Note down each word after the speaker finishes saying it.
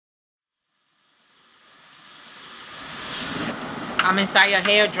I'm inside a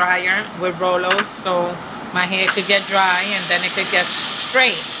hair dryer with rollers so my hair could get dry and then it could get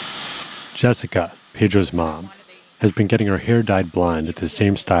straight. Jessica, Pedro's mom, has been getting her hair dyed blonde at the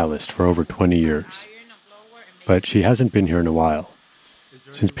same stylist for over 20 years. But she hasn't been here in a while.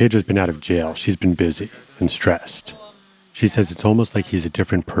 Since Pedro's been out of jail, she's been busy and stressed. She says it's almost like he's a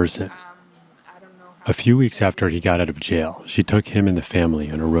different person. A few weeks after he got out of jail, she took him and the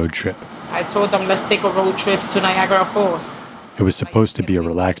family on a road trip. I told them, let's take a road trip to Niagara Falls. It was supposed to be a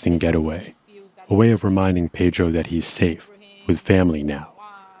relaxing getaway, a way of reminding Pedro that he's safe, with family now,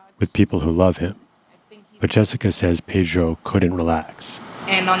 with people who love him. But Jessica says Pedro couldn't relax.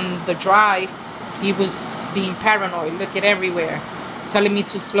 And on the drive, he was being paranoid, looking everywhere, telling me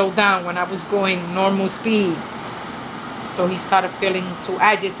to slow down when I was going normal speed. So he started feeling too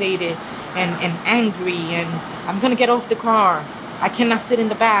agitated and angry, and I'm gonna get off the car. I cannot sit in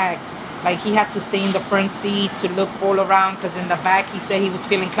the back. Like, he had to stay in the front seat to look all around, because in the back he said he was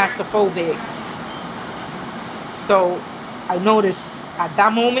feeling claustrophobic. So I noticed at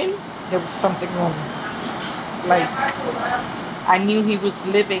that moment there was something wrong. Like, I knew he was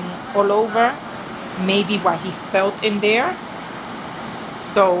living all over, maybe what he felt in there.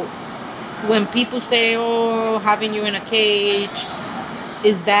 So when people say, oh, having you in a cage,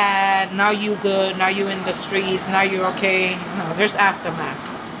 is that now you good, now you in the streets, now you're okay? No, there's aftermath.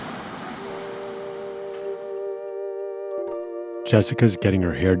 Jessica's getting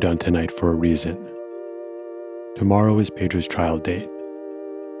her hair done tonight for a reason. Tomorrow is Pedro's trial date,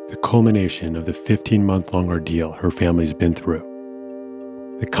 the culmination of the 15-month-long ordeal her family's been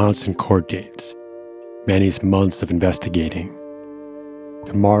through. The constant court dates, Manny's months of investigating.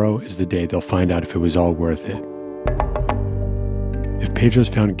 Tomorrow is the day they'll find out if it was all worth it. If Pedro's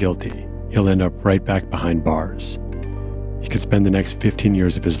found guilty, he'll end up right back behind bars. He could spend the next 15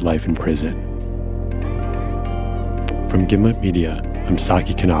 years of his life in prison. From Gimlet Media, I'm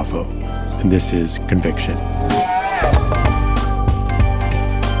Saki Kanafo, and this is Conviction.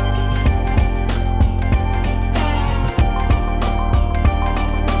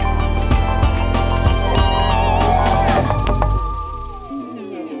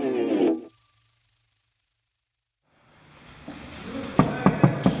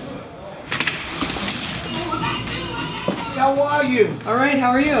 How are you? All right, how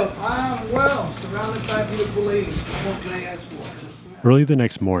are you? I'm well, surrounded by beautiful ladies. What can I ask for? Early the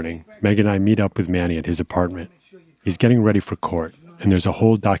next morning, Meg and I meet up with Manny at his apartment. He's getting ready for court, and there's a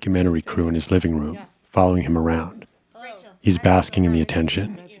whole documentary crew in his living room following him around. He's basking in the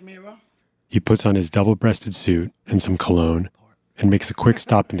attention. He puts on his double-breasted suit and some cologne and makes a quick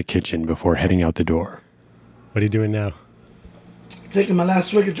stop in the kitchen before heading out the door. What are you doing now? Taking my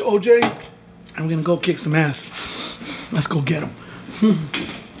last swig of OJ, I'm gonna go kick some ass. Let's go get him.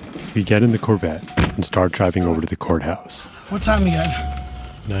 We get in the Corvette and start driving over to the courthouse. What time you got?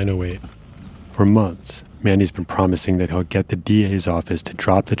 9:08. For months, Manny's been promising that he'll get the DA's office to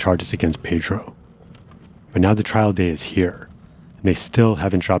drop the charges against Pedro. But now the trial day is here, and they still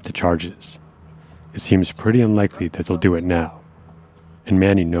haven't dropped the charges. It seems pretty unlikely that they'll do it now. And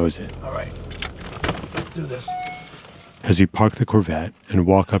Manny knows it. All right, let's do this. As we park the Corvette and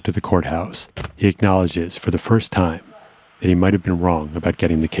walk up to the courthouse, he acknowledges for the first time that he might have been wrong about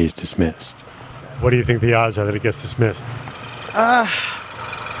getting the case dismissed. What do you think the odds are that it gets dismissed?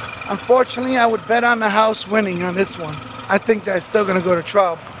 Unfortunately, I would bet on the house winning on this one. I think they're still going to go to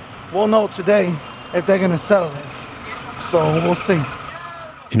trial. We'll know today if they're going to settle this. So we'll see.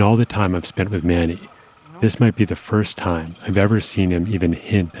 In all the time I've spent with Manny, this might be the first time I've ever seen him even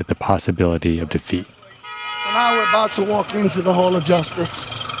hint at the possibility of defeat. So now we're about to walk into the Hall of Justice.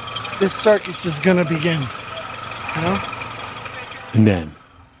 This circus is going to begin. You know? And then,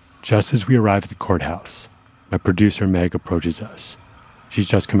 just as we arrive at the courthouse, my producer Meg approaches us. She's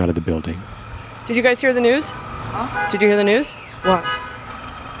just come out of the building. Did you guys hear the news? Huh? Did you hear the news? What?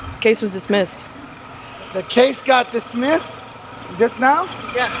 Case was dismissed. The case got dismissed? Just now?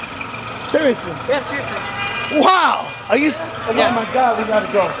 Yeah. Seriously? Yeah, seriously. Wow! Are you... Yeah. Oh my God, we gotta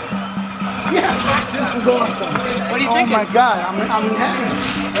go. Yeah, this is awesome. What are you thinking? Oh my God, I'm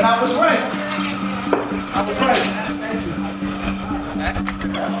happy. And I was right. I was right. Thank you.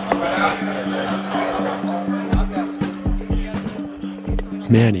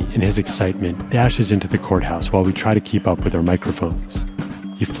 Manny, in his excitement, dashes into the courthouse while we try to keep up with our microphones.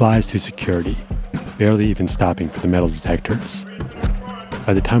 He flies through security, barely even stopping for the metal detectors.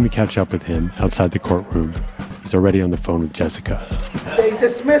 By the time we catch up with him outside the courtroom, he's already on the phone with Jessica. They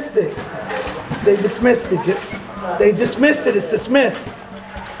dismissed it. They dismissed it. They dismissed it. It's dismissed.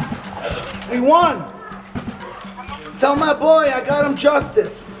 We won. Tell my boy I got him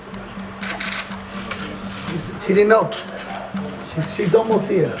justice. She didn't know. She's almost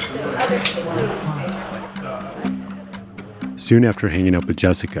here. Soon after hanging up with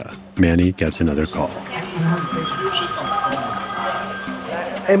Jessica, Manny gets another call.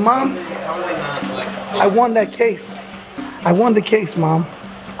 Hey, Mom. I won that case. I won the case, Mom.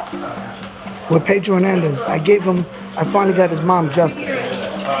 With Pedro Hernandez. I finally got his mom justice.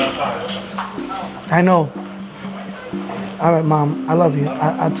 I know. All right, Mom. I love you.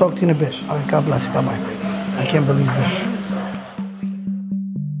 I'll talk to you in a bit. All right, God bless you. Bye-bye. I can't believe this.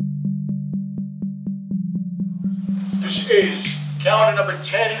 This is calendar number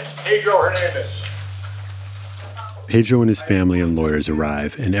 10, Pedro Hernandez. Pedro and his family and lawyers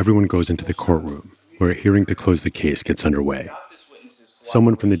arrive, and everyone goes into the courtroom, where a hearing to close the case gets underway.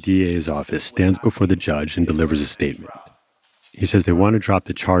 Someone from the DA's office stands before the judge and delivers a statement. He says they want to drop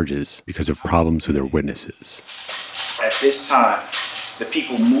the charges because of problems with their witnesses. At this time, the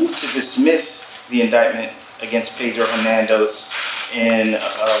people move to dismiss the indictment against Pedro Hernandez, and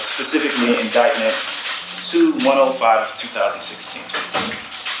specifically indictment 2105 of 2016.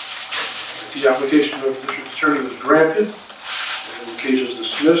 The application of the district attorney was granted, and the case was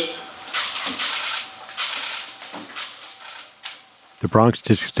dismissed. The Bronx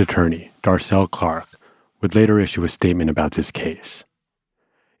District Attorney, Darcel Clark, would later issue a statement about this case.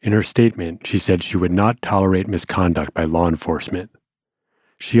 In her statement, she said she would not tolerate misconduct by law enforcement.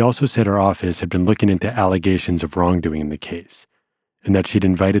 She also said her office had been looking into allegations of wrongdoing in the case, and that she'd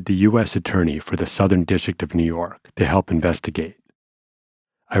invited the U.S. Attorney for the Southern District of New York to help investigate.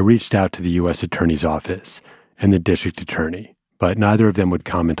 I reached out to the U.S. Attorney's office and the District Attorney, but neither of them would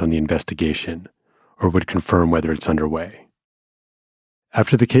comment on the investigation or would confirm whether it's underway.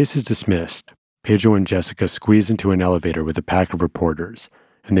 After the case is dismissed, Pedro and Jessica squeeze into an elevator with a pack of reporters,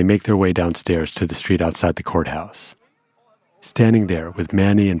 and they make their way downstairs to the street outside the courthouse. Standing there with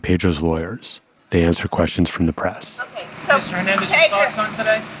Manny and Pedro's lawyers, they answer questions from the press. Okay, so Mr. Hernandez, your thoughts on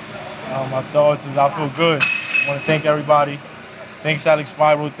today? My thoughts is I feel good. I want to thank everybody. Thanks Alex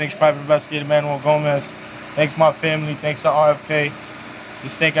Spiro, thanks Private Investigator Manuel Gomez, thanks my family, thanks to RFK.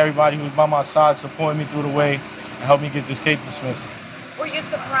 Just thank everybody who was by my side, supporting me through the way, and helped me get this case dismissed. were you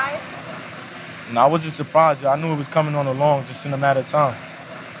surprised? No, I wasn't surprised. I knew it was coming on along, just in a matter of time.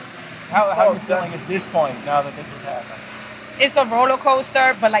 How are you feeling at this point now that this has happened? It's a roller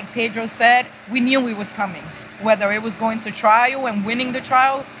coaster, but like Pedro said, we knew it was coming. Whether it was going to trial and winning the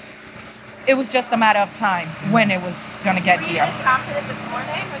trial, it was just a matter of time when it was going to get Were you here. guys confident this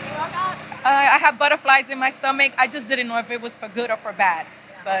morning when you woke up? I have butterflies in my stomach. I just didn't know if it was for good or for bad.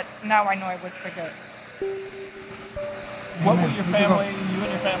 But now I know it was for good. What will you and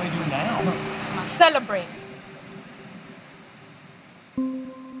your family do now? Celebrate.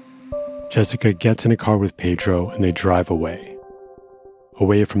 Jessica gets in a car with Pedro and they drive away.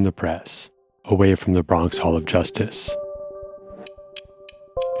 Away from the press. Away from the Bronx Hall of Justice.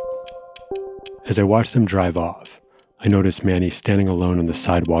 As I watch them drive off, I notice Manny standing alone on the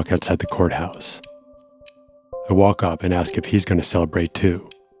sidewalk outside the courthouse. I walk up and ask if he's going to celebrate too,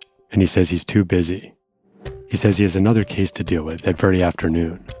 and he says he's too busy. He says he has another case to deal with that very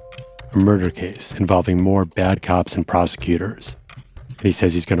afternoon, a murder case involving more bad cops and prosecutors, and he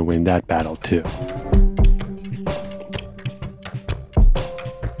says he's going to win that battle too.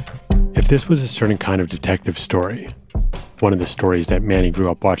 If this was a certain kind of detective story, one of the stories that Manny grew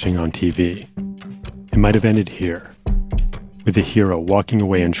up watching on TV, it might have ended here, with the hero walking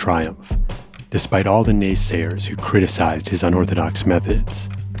away in triumph, despite all the naysayers who criticized his unorthodox methods.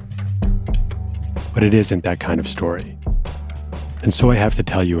 But it isn't that kind of story. And so I have to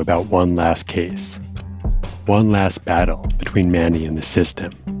tell you about one last case, one last battle between Manny and the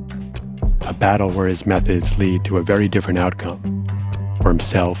system. A battle where his methods lead to a very different outcome for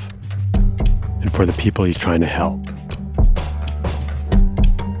himself and for the people he's trying to help.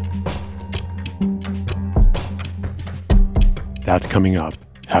 That's coming up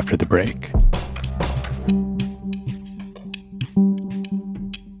after the break.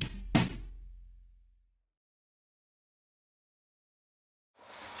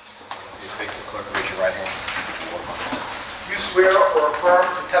 You swear or affirm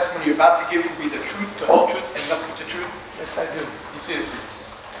the testimony you're about to give will be the truth, the whole truth, and nothing but the truth? Yes, I do. You see it, please.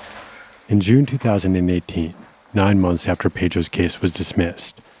 In June 2018, 9 months after Pedro's case was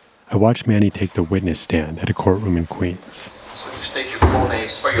dismissed, I watched Manny take the witness stand at a courtroom in Queens. So you state your full name,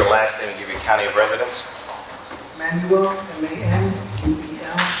 spell your last name, and give your county of residence. Manuel,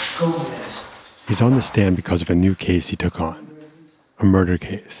 M-A-N-U-E-L, Gomez. He's on the stand because of a new case he took on, a murder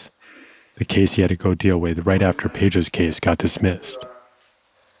case, the case he had to go deal with right after Pedro's case got dismissed.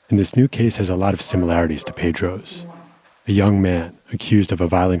 And this new case has a lot of similarities to Pedro's. A young man accused of a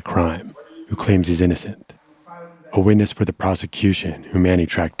violent crime who claims he's innocent. a witness for the prosecution who Manny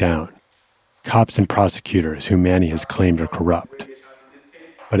tracked down, cops and prosecutors who Manny has claimed are corrupt.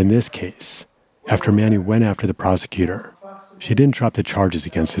 But in this case, after Manny went after the prosecutor, she didn't drop the charges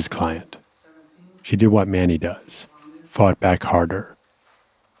against his client. She did what Manny does, fought back harder.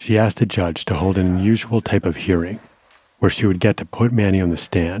 She asked the judge to hold an unusual type of hearing where she would get to put Manny on the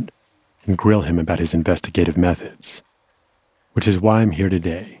stand and grill him about his investigative methods. Which is why I'm here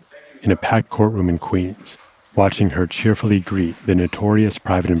today, in a packed courtroom in Queens, watching her cheerfully greet the notorious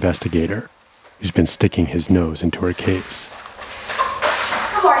private investigator who's been sticking his nose into her case.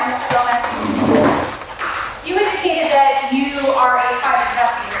 Good morning, Mr. Gomez. You indicated that you are a private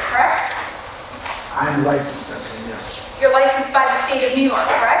investigator, correct? I'm licensed investigator, yes. You're licensed by the state of New York,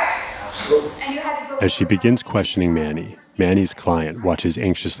 correct? Absolutely. And you had to go... As she begins questioning Manny, Manny's client watches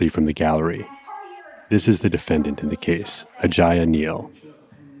anxiously from the gallery. This is the defendant in the case, Ajaya Neal.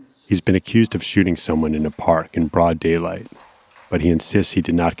 He's been accused of shooting someone in a park in broad daylight, but he insists he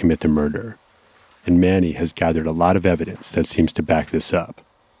did not commit the murder. And Manny has gathered a lot of evidence that seems to back this up.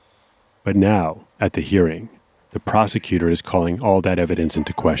 But now, at the hearing, the prosecutor is calling all that evidence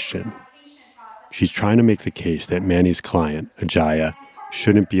into question. She's trying to make the case that Manny's client, Ajaya,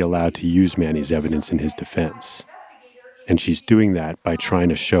 shouldn't be allowed to use Manny's evidence in his defense. And she's doing that by trying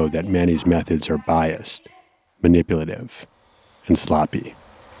to show that Manny's methods are biased, manipulative, and sloppy.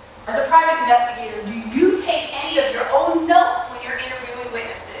 As a private investigator, do you take any of your own notes when you're interviewing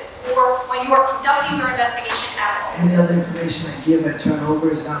witnesses or when you are conducting your investigation at all? Any other information I give, I turn over.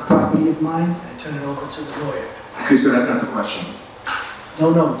 Is not property of mine. I turn it over to the lawyer. Okay, so that's not the question.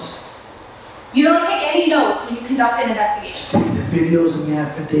 No notes. You don't take any notes when you conduct an investigation? Take the videos and the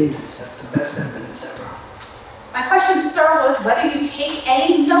affidavits. That's the best evidence ever. My question, sir, was whether you take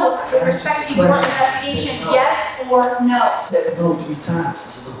any notes with respect to your investigation, yes or no? I said no 3 times.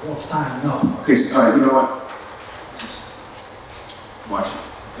 This is the 4th time, no. Okay, so, all right, you know what? Just watch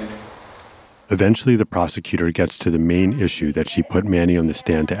it, okay? Eventually, the prosecutor gets to the main issue that she put Manny on the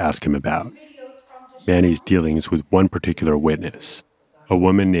stand to ask him about. Manny's dealings with one particular witness, a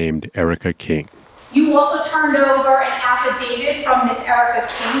woman named Erica King. You also turned over an affidavit from Miss Erica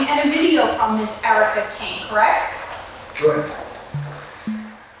King and a video from Miss Erica King, correct? Correct.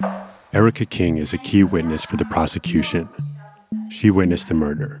 Erica King is a key witness for the prosecution. She witnessed the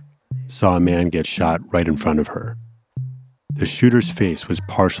murder, saw a man get shot right in front of her. The shooter's face was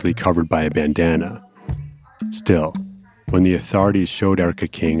partially covered by a bandana. Still, when the authorities showed Erica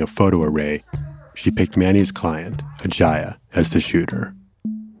King a photo array, she picked Manny's client, Ajaya, as the shooter.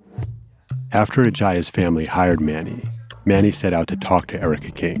 After Ajaya's family hired Manny, Manny set out to talk to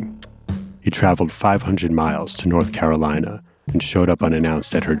Erica King. He traveled 500 miles to North Carolina and showed up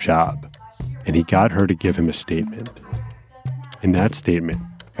unannounced at her job, and he got her to give him a statement. In that statement,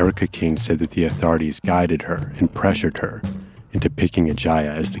 Erica King said that the authorities guided her and pressured her into picking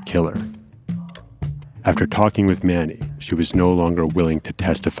Ajaya as the killer. After talking with Manny, she was no longer willing to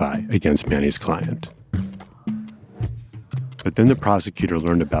testify against Manny's client. But then the prosecutor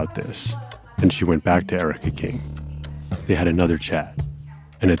learned about this, and she went back to Erica King. They had another chat,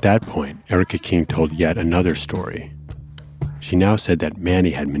 and at that point, Erica King told yet another story. She now said that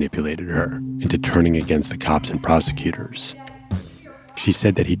Manny had manipulated her into turning against the cops and prosecutors. She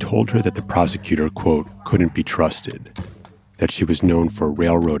said that he told her that the prosecutor, quote, couldn't be trusted, that she was known for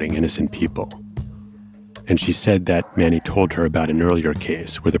railroading innocent people. And she said that Manny told her about an earlier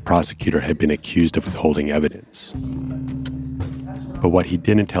case where the prosecutor had been accused of withholding evidence. But what he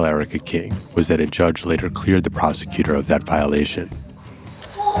didn't tell Erica King was that a judge later cleared the prosecutor of that violation.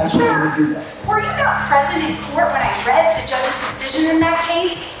 Well, sir, were you not present in court when I read the judge's decision in that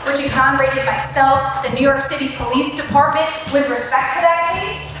case, which exonerated myself, the New York City Police Department, with respect to that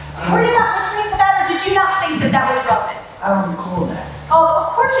case? Were you not listening to that, or did you not think that that was relevant? I don't recall that. Oh,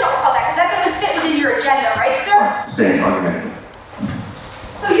 of course you don't recall that, because that doesn't fit within your agenda, right, sir? Stay argumentative.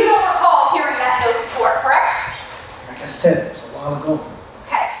 So you don't recall hearing that note before, correct? Like I said, it was a while ago.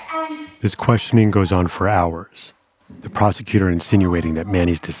 Okay, and... This questioning goes on for hours. The prosecutor insinuating that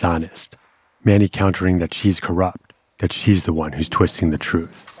Manny's dishonest, Manny countering that she's corrupt, that she's the one who's twisting the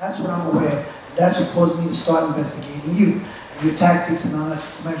truth. That's what I'm aware of. That's what caused me to start investigating you and your tactics and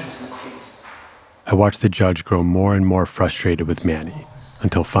unethical measures in this case. I watched the judge grow more and more frustrated with Manny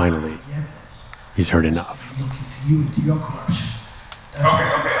until finally he's heard enough. Look into you, into your corruption.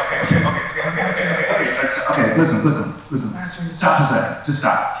 Okay, listen. Stop a second. Just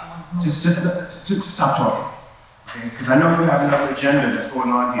stop. Just stop talking. Okay? Because I know you have another agenda that's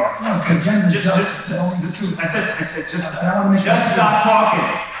going on here. Just stop talking.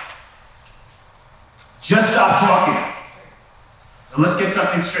 Just stop talking. And let's get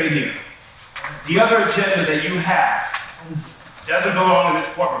something straight here. The other agenda that you have doesn't belong in this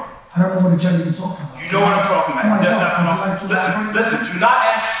courtroom. I don't know what agenda you're talking about. You know what I'm talking about. No, I It does don't. not belong. Would you like to Listen,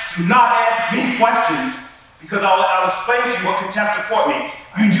 elaborate? do not ask me questions, because I'll explain to you what contempt of court means.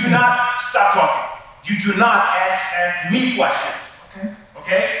 You do not, stop talking. You do not ask me questions.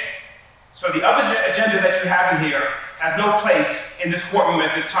 Okay? So the other agenda that you have in here has no place in this courtroom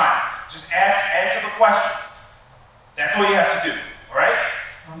at this time. Just answer the questions. That's all you have to do, all right?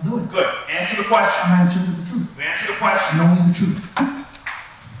 I'm doing it. Good. Answer the questions. I'm answering with the truth. You answer the questions. And only the truth.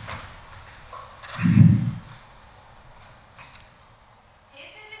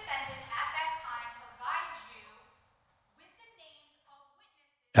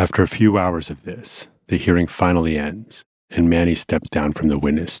 After a few hours of this, the hearing finally ends, and Manny steps down from the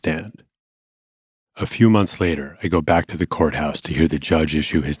witness stand. A few months later, I go back to the courthouse to hear the judge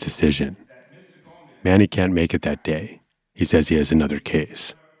issue his decision. Manny can't make it that day. He says he has another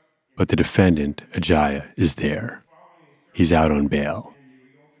case. But the defendant, Ajaya, is there. He's out on bail.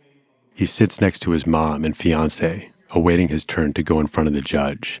 He sits next to his mom and fiancé, awaiting his turn to go in front of the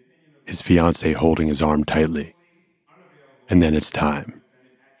judge, his fiancé holding his arm tightly. And then it's time.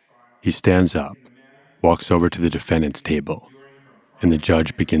 He stands up, walks over to the defendant's table, and the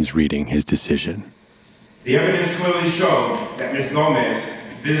judge begins reading his decision. The evidence clearly showed that Ms. Gomez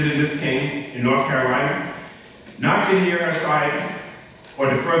visited Ms. King in North Carolina, not to hear her side or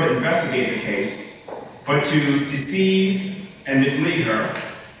to further investigate the case, but to deceive and mislead her,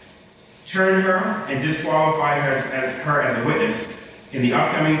 turn her and disqualify her as a witness in the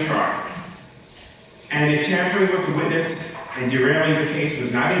upcoming trial. And if tampering with the witness and derailing the case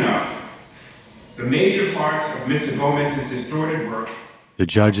was not enough, the major parts of Mr. Gomez's distorted work. The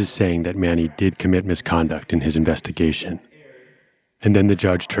judge is saying that Manny did commit misconduct in his investigation. And then the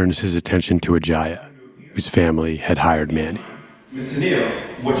judge turns his attention to Ajaya, whose family had hired Manny. Mr. Neal,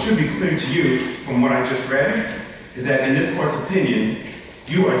 what should be clear to you from what I just read is that in this court's opinion,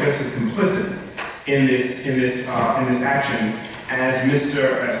 you are just as complicit in this action as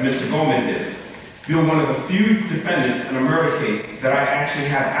Mr. Gomez is. You're one of the few defendants in a murder case that I actually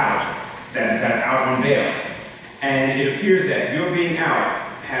have out, that out on bail. And it appears that your being out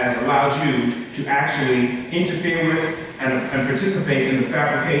has allowed you to actually interfere with and participate in the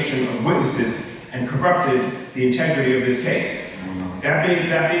fabrication of witnesses and corrupted the integrity of this case. That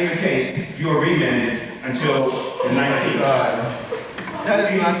being the case, you are remanded until the 19th.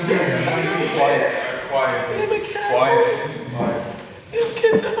 That is not fair. Quiet. You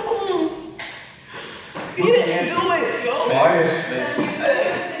kids at home. He didn't do it, yo. Quiet.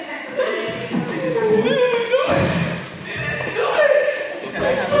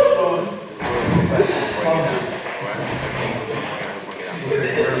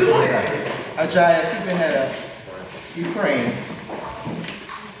 Ajaya, keep your head up. Ukraine.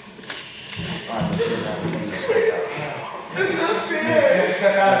 It's not fair.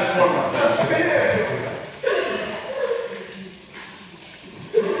 Step out of this room. It's not fair.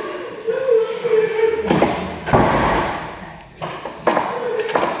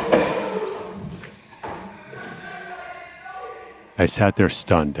 I sat there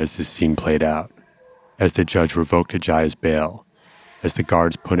stunned as this scene played out, as the judge revoked Ajaya's bail, as the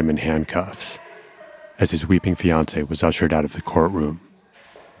guards put him in handcuffs, as his weeping fiancée was ushered out of the courtroom.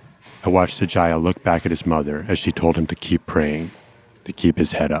 I watched Ajaya look back at his mother as she told him to keep praying, to keep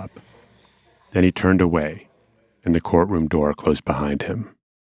his head up. Then he turned away, and the courtroom door closed behind him.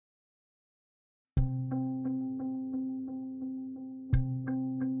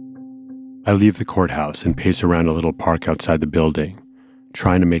 I leave the courthouse and pace around a little park outside the building,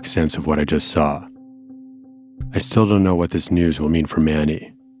 trying to make sense of what I just saw. I still don't know what this news will mean for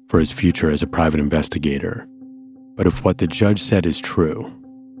Manny, for his future as a private investigator. But if what the judge said is true,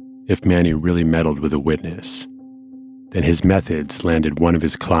 if Manny really meddled with a witness, then his methods landed one of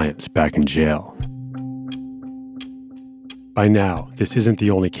his clients back in jail. By now, this isn't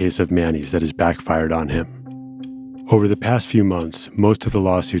the only case of Manny's that has backfired on him. Over the past few months, most of the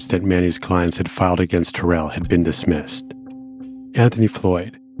lawsuits that Manny's clients had filed against Terrell had been dismissed. Anthony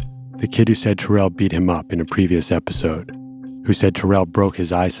Floyd, the kid who said Terrell beat him up in a previous episode, who said Terrell broke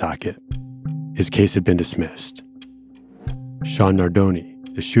his eye socket, his case had been dismissed. Sean Nardoni,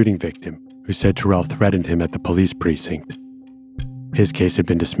 the shooting victim, who said Terrell threatened him at the police precinct, his case had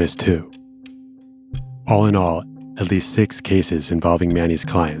been dismissed too. All in all, at least 6 cases involving Manny's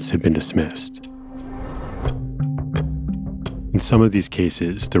clients had been dismissed. In some of these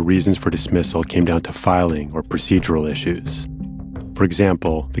cases, the reasons for dismissal came down to filing or procedural issues. For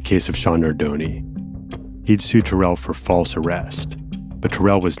example, the case of Sean Nardoni. He'd sued Terrell for false arrest, but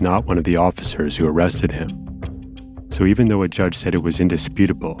Terrell was not one of the officers who arrested him. So even though a judge said it was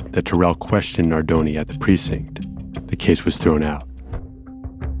indisputable that Terrell questioned Nardoni at the precinct, the case was thrown out.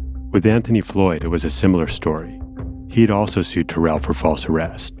 With Anthony Floyd, it was a similar story. He'd also sued Terrell for false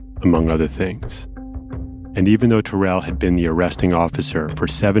arrest, among other things. And even though Terrell had been the arresting officer for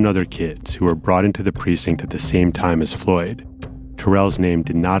 7 other kids who were brought into the precinct at the same time as Floyd, Terrell's name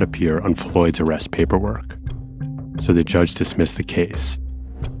did not appear on Floyd's arrest paperwork. So the judge dismissed the case.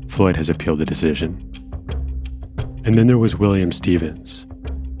 Floyd has appealed the decision. And then there was William Stevens.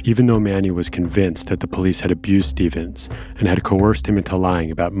 Even though Manny was convinced that the police had abused Stevens and had coerced him into lying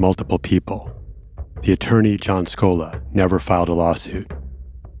about multiple people, the attorney, John Scola, never filed a lawsuit.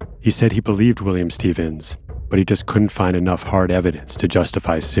 He said he believed William Stevens, but he just couldn't find enough hard evidence to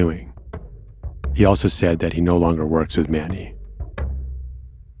justify suing. He also said that he no longer works with Manny.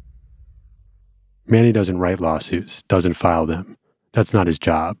 Manny doesn't write lawsuits, doesn't file them. That's not his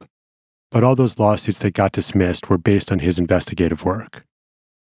job. But all those lawsuits that got dismissed were based on his investigative work.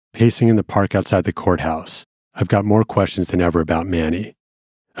 Pacing in the park outside the courthouse, I've got more questions than ever about Manny,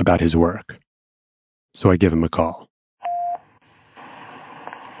 about his work. So I give him a call.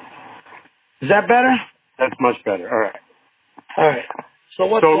 Is that better? That's much better. All right. All right. So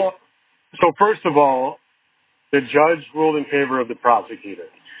what's going on? So first of all, the judge ruled in favor of the prosecutor.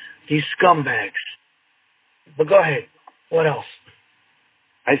 These scumbags. But go ahead. What else?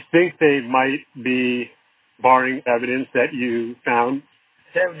 I think they might be barring evidence that you found.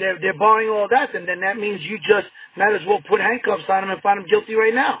 They're barring all that, and then that means you just might as well put handcuffs on him and find him guilty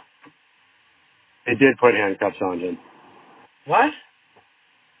right now. They did put handcuffs on him. What?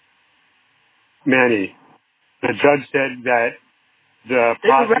 Manny, the judge said that the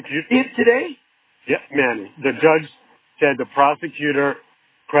prosecutor... today? Yeah, Manny. The judge said the prosecutor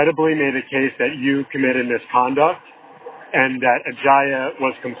credibly made a case that you committed misconduct and that Ajaya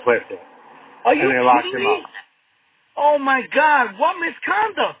was complicit. Are you and they locked kidding him me? up. Oh my God, what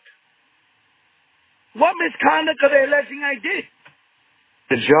misconduct? What misconduct are they alleging I did?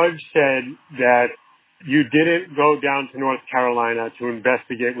 The judge said that you didn't go down to North Carolina to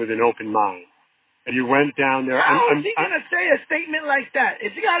investigate with an open mind. And you went down there... How is he going to say a statement like that?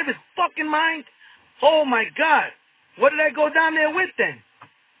 Is he out of his fucking mind? Oh my God. What did I go down there with then?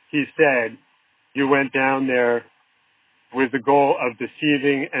 He said you went down there with the goal of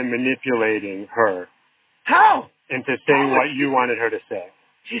deceiving and manipulating her. How? Into saying what you wanted her to say.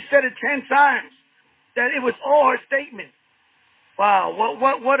 She said it 10 times. That it was all her statement. Wow,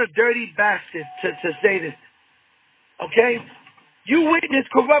 what a dirty bastard to say this. Okay? You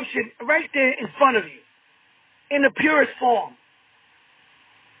witnessed corruption right there in front of you. In the purest form.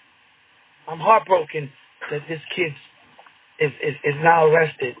 I'm heartbroken that this kid is now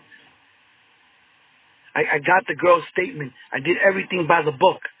arrested. I got the girl's statement. I did everything by the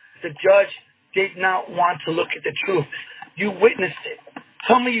book. The judge did not want to look at the truth. You witnessed it.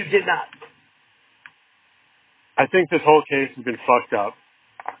 Tell me you did not. I think this whole case has been fucked up.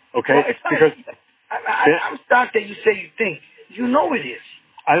 Okay? Well, because I'm shocked that you say you think. You know it is.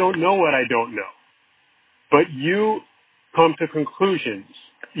 I don't know what I don't know. But you come to conclusions.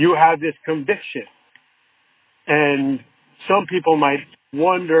 You have this conviction. And some people might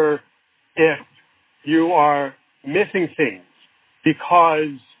wonder if you are missing things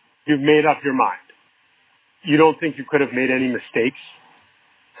because you've made up your mind. You don't think you could have made any mistakes?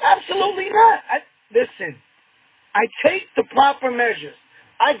 Absolutely not. Listen, I take the proper measures.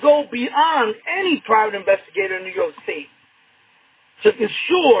 I go beyond any private investigator in New York State to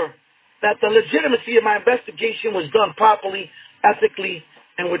ensure that the legitimacy of my investigation was done properly, ethically,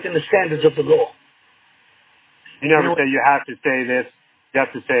 and within the standards of the law. You never say you have to say this. You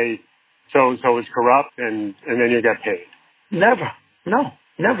have to say so-and-so is corrupt, and then you get paid. Never. No,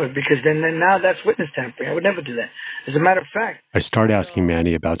 never, because then now that's witness tampering. I would never do that. As a matter of fact. I start asking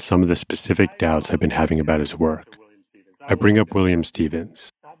Manny about some of the specific doubts I've been having about his work. I bring up William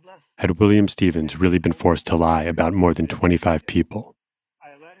Stevens. Had William Stevens really been forced to lie about more than 25 people?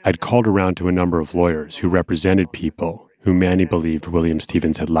 I'd called around to a number of lawyers who represented people who Manny believed William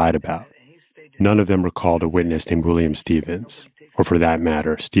Stevens had lied about. None of them recalled a witness named William Stevens, or for that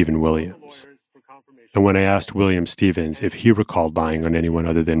matter, Stephen Williams. And when I asked William Stevens if he recalled lying on anyone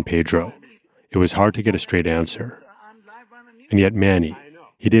other than Pedro, it was hard to get a straight answer. And yet Manny,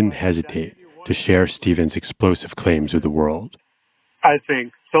 he didn't hesitate to share Stevens' explosive claims with the world. I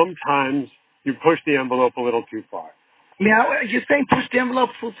think sometimes you push the envelope a little too far. Now, you're saying push the envelope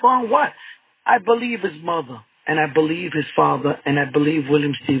too far on what? I believe his mother, and I believe his father, and I believe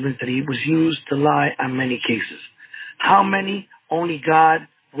William Stevens that he was used to lie on many cases. How many? Only God,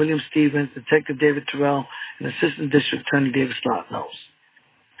 William Stevens, Detective David Terrell, and Assistant District Attorney David Slott knows.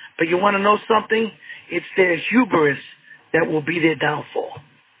 But you want to know something? It's their hubris that will be their downfall.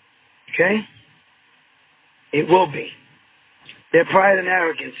 Okay? It will be. Their pride and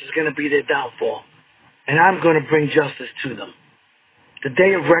arrogance is going to be their downfall. And I'm going to bring justice to them. The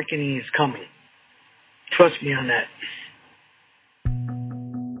day of reckoning is coming. Trust me on that.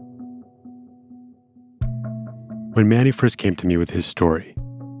 When Manny first came to me with his story,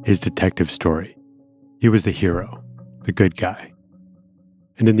 his detective story, he was the hero, the good guy.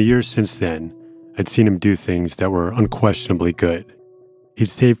 And in the years since then, I'd seen him do things that were unquestionably good. He'd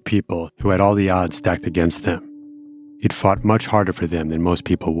saved people who had all the odds stacked against them. He'd fought much harder for them than most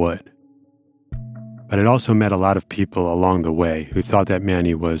people would. But I'd also met a lot of people along the way who thought that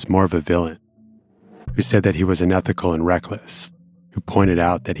Manny was more of a villain, who said that he was unethical and reckless, who pointed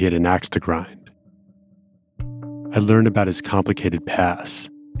out that he had an axe to grind. I learned about his complicated past,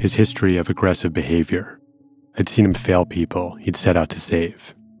 his history of aggressive behavior. I'd seen him fail people he'd set out to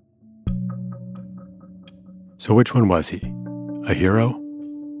save. So which one was he? A hero?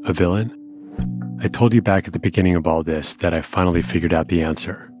 A villain? I told you back at the beginning of all this that I finally figured out the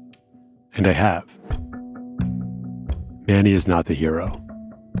answer. And I have. Manny is not the hero,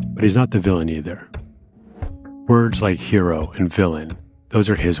 but he's not the villain either. Words like hero and villain, those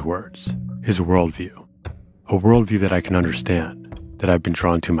are his words, his worldview. A worldview that I can understand, that I've been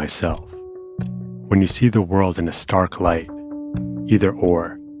drawn to myself. When you see the world in a stark light, either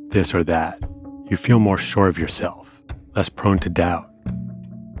or, this or that, you feel more sure of yourself, less prone to doubt.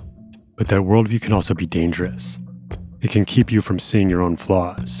 But that worldview can also be dangerous. It can keep you from seeing your own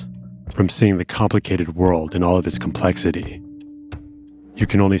flaws, from seeing the complicated world in all of its complexity. You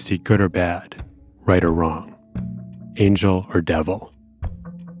can only see good or bad, right or wrong, angel or devil.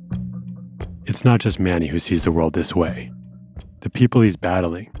 It's not just Manny who sees the world this way. The people he's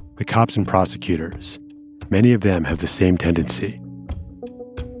battling, the cops and prosecutors, many of them have the same tendency.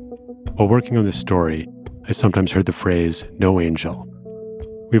 While working on this story, I sometimes heard the phrase, no angel.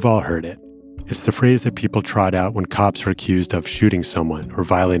 We've all heard it. It's the phrase that people trot out when cops are accused of shooting someone or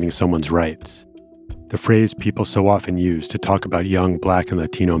violating someone's rights. The phrase people so often use to talk about young Black and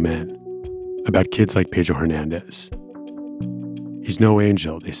Latino men, about kids like Pedro Hernandez. He's no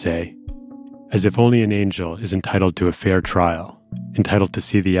angel, they say, as if only an angel is entitled to a fair trial, entitled to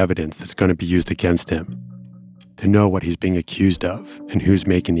see the evidence that's going to be used against him, to know what he's being accused of and who's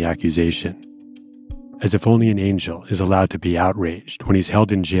making the accusation. As if only an angel is allowed to be outraged when he's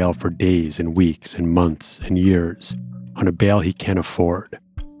held in jail for days and weeks and months and years on a bail he can't afford,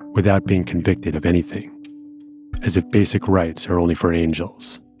 without being convicted of anything. As if basic rights are only for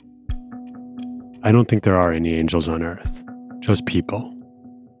angels. I don't think there are any angels on earth, just people.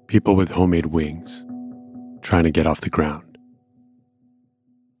 People with homemade wings, trying to get off the ground.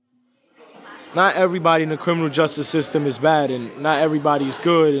 Not everybody in the criminal justice system is bad, and not everybody is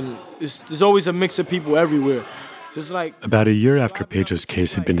good, and there's always a mix of people everywhere. Just like about a year after Pedro's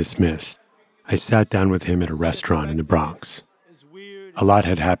case had been dismissed, I sat down with him at a restaurant in the Bronx. A lot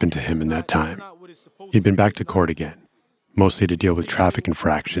had happened to him in that time. He'd been back to court again, mostly to deal with traffic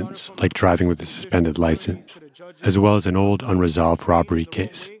infractions, like driving with a suspended license, as well as an old unresolved robbery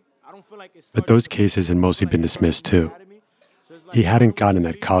case. But those cases had mostly been dismissed too. He hadn't gotten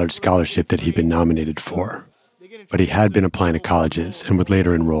that college scholarship that he'd been nominated for, but he had been applying to colleges and would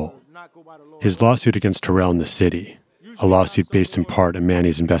later enroll. His lawsuit against Terrell in the city, a lawsuit based in part on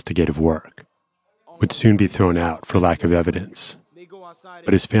Manny's investigative work, would soon be thrown out for lack of evidence.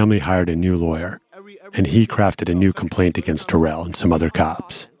 But his family hired a new lawyer, and he crafted a new complaint against Terrell and some other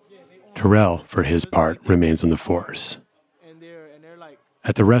cops. Terrell, for his part, remains on the force.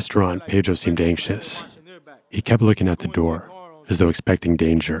 At the restaurant, Pedro seemed anxious. He kept looking at the door, as though expecting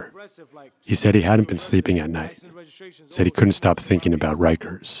danger. He said he hadn't been sleeping at night, said he couldn't stop thinking about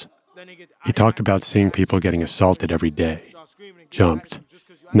Rikers. He talked about seeing people getting assaulted every day, jumped,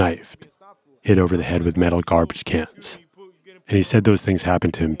 knifed, hit over the head with metal garbage cans. And he said those things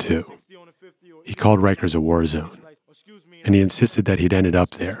happened to him too. He called Rikers a war zone, and he insisted that he'd ended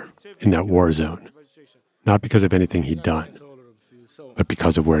up there, in that war zone, not because of anything he'd done, but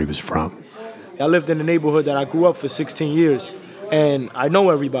because of where he was from. I lived in a neighborhood that I grew up for 16 years, and I know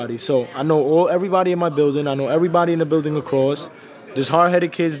everybody. So I know everybody in my building. I know everybody in the building across. There's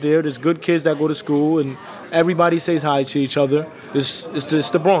hard-headed kids there. There's good kids that go to school, and everybody says hi to each other. It's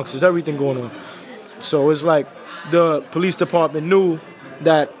the Bronx. There's everything going on. So it's like the police department knew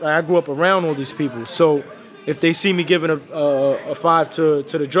that I grew up around all these people. So if they see me giving a five to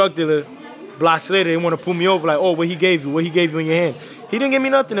the drug dealer, blocks later, they want to pull me over like, oh, what he gave you in your hand. He didn't give me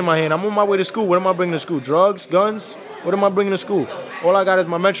nothing in my hand. I'm on my way to school. What am I bringing to school? Drugs? Guns? What am I bringing to school? All I got is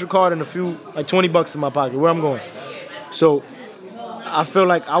my Metro card and a few, like $20 in my pocket. Where I'm going? So I feel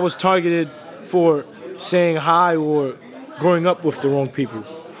like I was targeted for saying hi or growing up with the wrong people.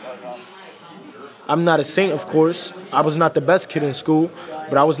 I'm not a saint, of course. I was not the best kid in school,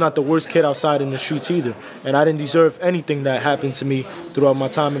 but I was not the worst kid outside in the streets either. And I didn't deserve anything that happened to me throughout my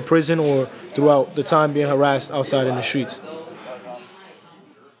time in prison or throughout the time being harassed outside in the streets.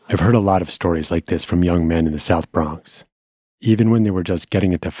 I've heard a lot of stories like this from young men in the South Bronx. Even when they were just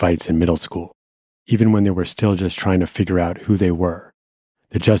getting into fights in middle school, even when they were still just trying to figure out who they were,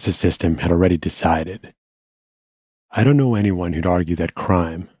 the justice system had already decided. I don't know anyone who'd argue that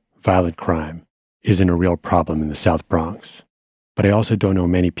crime, violent crime, isn't a real problem in the South Bronx. But I also don't know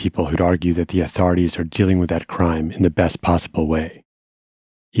many people who'd argue that the authorities are dealing with that crime in the best possible way.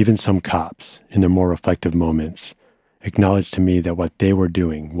 Even some cops, in their more reflective moments, acknowledged to me that what they were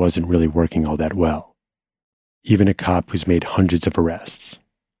doing wasn't really working all that well. Even a cop who's made hundreds of arrests.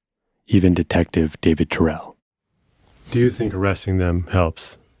 Even Detective David Terrell. Do you think arresting them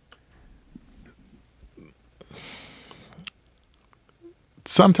helps?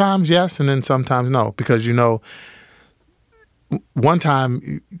 Sometimes yes, and then sometimes no. Because, you know, one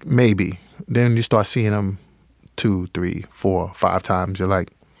time, maybe. Then you start seeing them 2, 3, 4, 5 times. You're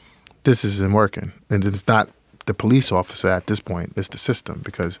like, this isn't working. And it's not the police officer at this point. It's the system.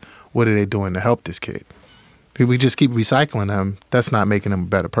 Because what are they doing to help this kid? If we just keep recycling them, that's not making them a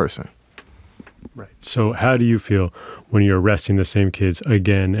better person. Right. So how do you feel when you're arresting the same kids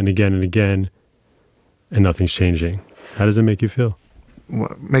again and again and again and nothing's changing? How does it make you feel?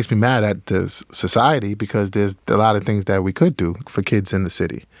 Well, it makes me mad at this society because there's a lot of things that we could do for kids in the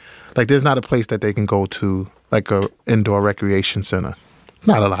city. Like, there's not a place that they can go to, like a indoor recreation center.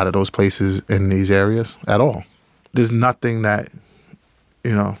 Not a lot of those places in these areas at all. There's nothing that,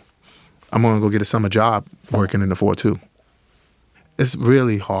 you know, I'm going to go get a summer job working in the 4-2. It's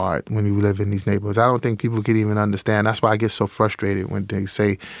really hard when you live in these neighborhoods. I don't think people can even understand. That's why I get so frustrated when they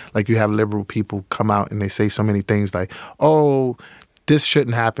say, like, you have liberal people come out and they say so many things like, oh, this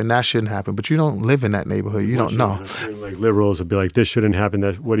shouldn't happen, that shouldn't happen. But you don't live in that neighborhood. You don't know. Like liberals would be like, this shouldn't happen.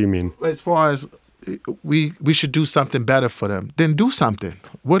 What do you mean? As far as we should do something better for them, then do something.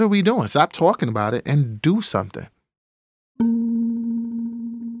 What are we doing? Stop talking about it and do something.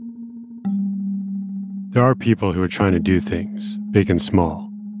 There are people who are trying to do things, big and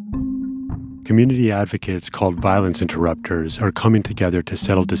small. Community advocates called violence interrupters are coming together to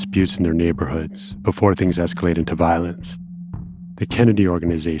settle disputes in their neighborhoods before things escalate into violence. The Kennedy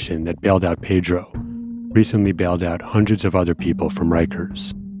organization that bailed out Pedro recently bailed out hundreds of other people from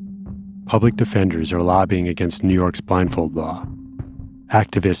Rikers. Public defenders are lobbying against New York's blindfold law.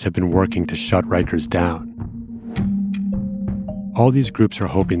 Activists have been working to shut Rikers down. All these groups are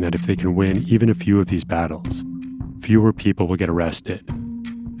hoping that if they can win even a few of these battles, fewer people will get arrested,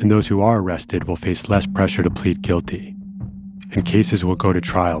 and those who are arrested will face less pressure to plead guilty, and cases will go to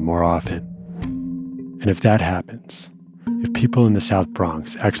trial more often. And if that happens, if people in the South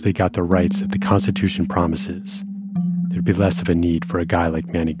Bronx actually got the rights that the Constitution promises, there'd be less of a need for a guy like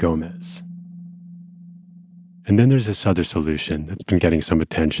Manny Gomez. And then there's this other solution that's been getting some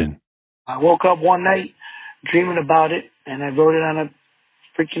attention. I woke up one night dreaming about it, and I wrote it on a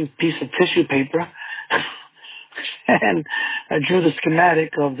freaking piece of tissue paper. And I drew the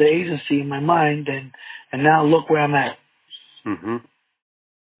schematic of the agency in my mind, and now look where I'm at. Mm-hmm.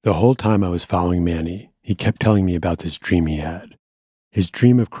 The whole time I was following Manny, he kept telling me about this dream he had. His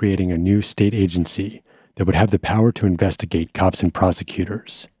dream of creating a new state agency that would have the power to investigate cops and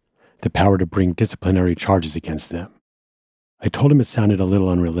prosecutors, the power to bring disciplinary charges against them. I told him it sounded a little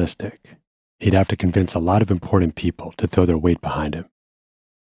unrealistic. He'd have to convince a lot of important people to throw their weight behind him.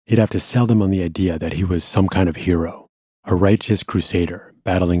 He'd have to sell them on the idea that he was some kind of hero, a righteous crusader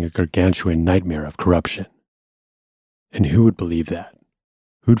battling a gargantuan nightmare of corruption. And who would believe that?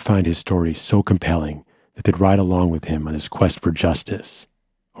 Who'd find his story so compelling that they'd ride along with him on his quest for justice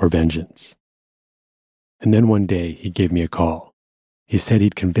or vengeance? And then one day, he gave me a call. He said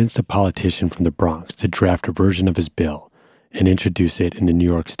he'd convinced a politician from the Bronx to draft a version of his bill and introduce it in the New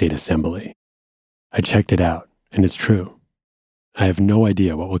York State Assembly. I checked it out, and it's true. I have no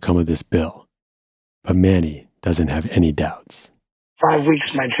idea what will come of this bill, but Manny doesn't have any doubts. 5 weeks,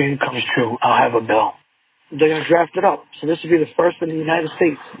 my dream comes true. I'll have a bill. They're going to draft it up. So this will be the first in the United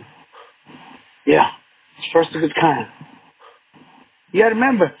States. Yeah, it's first of its kind. You got to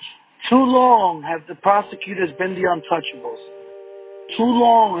remember, too long have the prosecutors been the untouchables. Too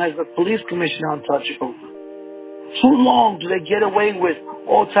long has the police commissioner untouchable. Too long do they get away with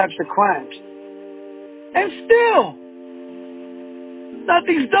all types of crimes. And still,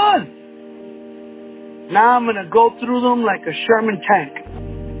 nothing's done. Now I'm going to go through them like a Sherman tank.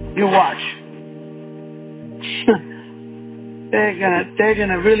 You watch. they're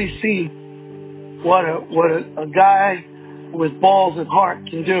gonna really see what a guy with balls and heart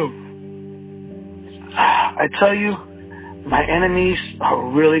can do. I tell you, my enemies are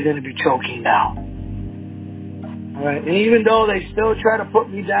really gonna be choking now. All right, and even though they still try to put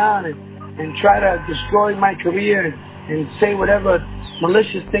me down and try to destroy my career and say whatever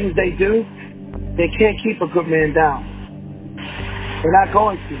malicious things they do, they can't keep a good man down. They're not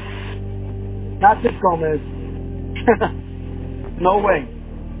going to. Not this Gomez. No way.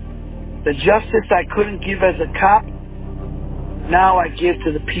 The justice I couldn't give as a cop, now I give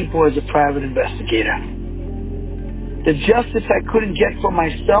to the people as a private investigator. The justice I couldn't get for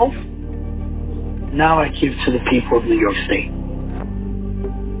myself, now I give to the people of New York State.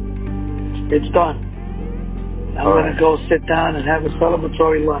 It's done. I'm going to go sit down and have a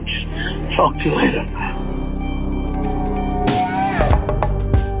celebratory lunch. Talk to you later.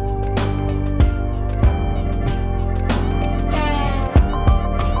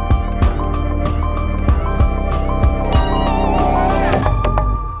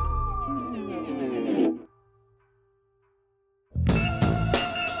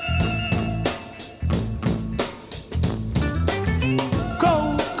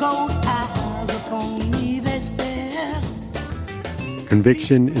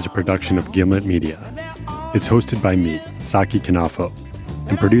 Conviction is a production of Gimlet Media. It's hosted by me, Saki Kanafo,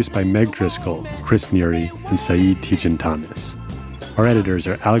 and produced by Meg Driscoll, Chris Neary, and Saeed Tijan Thomas. Our editors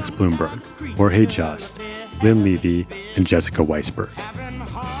are Alex Bloomberg, Jorge Just, Lynn Levy, and Jessica Weisberg.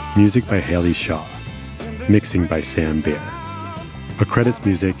 Music by Haley Shaw. Mixing by Sam Baer. Our credits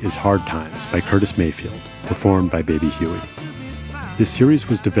music is Hard Times by Curtis Mayfield, performed by Baby Huey. This series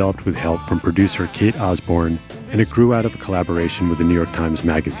was developed with help from producer Kate Osborne, and it grew out of a collaboration with the New York Times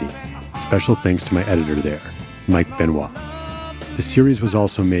Magazine. Special thanks to my editor there, Mike Benoit. The series was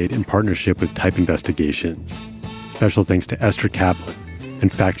also made in partnership with Type Investigations. Special thanks to Esther Kaplan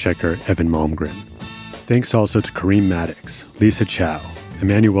and fact-checker Evan Malmgren. Thanks also to Kareem Maddox, Lisa Chow,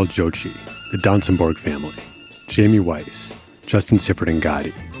 Emmanuel Jochi, the Donsenborg family, Jamie Weiss, Justin Sifford and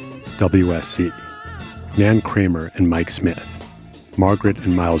Gotti, WSC, Nan Kramer and Mike Smith, Margaret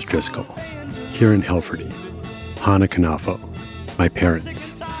and Miles Driscoll, Kieran Helferty, Hannah Kanafo, my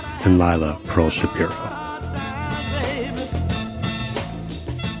parents, and Lila Pearl Shapiro.